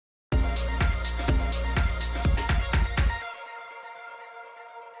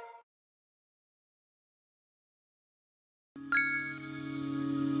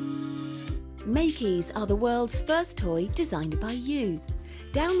Makies are the world's first toy designed by you.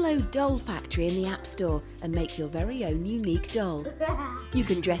 Download Doll Factory in the App Store and make your very own unique doll. You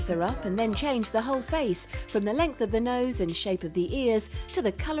can dress her up and then change the whole face, from the length of the nose and shape of the ears to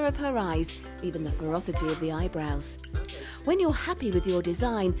the colour of her eyes, even the ferocity of the eyebrows. When you're happy with your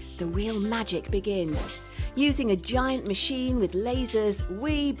design, the real magic begins. Using a giant machine with lasers,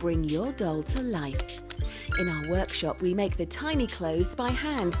 we bring your doll to life. In our workshop, we make the tiny clothes by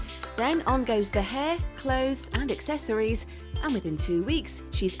hand. Then on goes the hair, clothes and accessories, and within 2 weeks,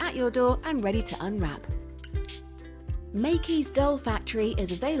 she's at your door and ready to unwrap. Makies Doll Factory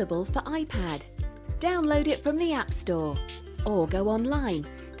is available for iPad. Download it from the App Store or go online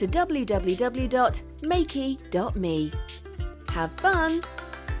to www.makey.me. Have fun!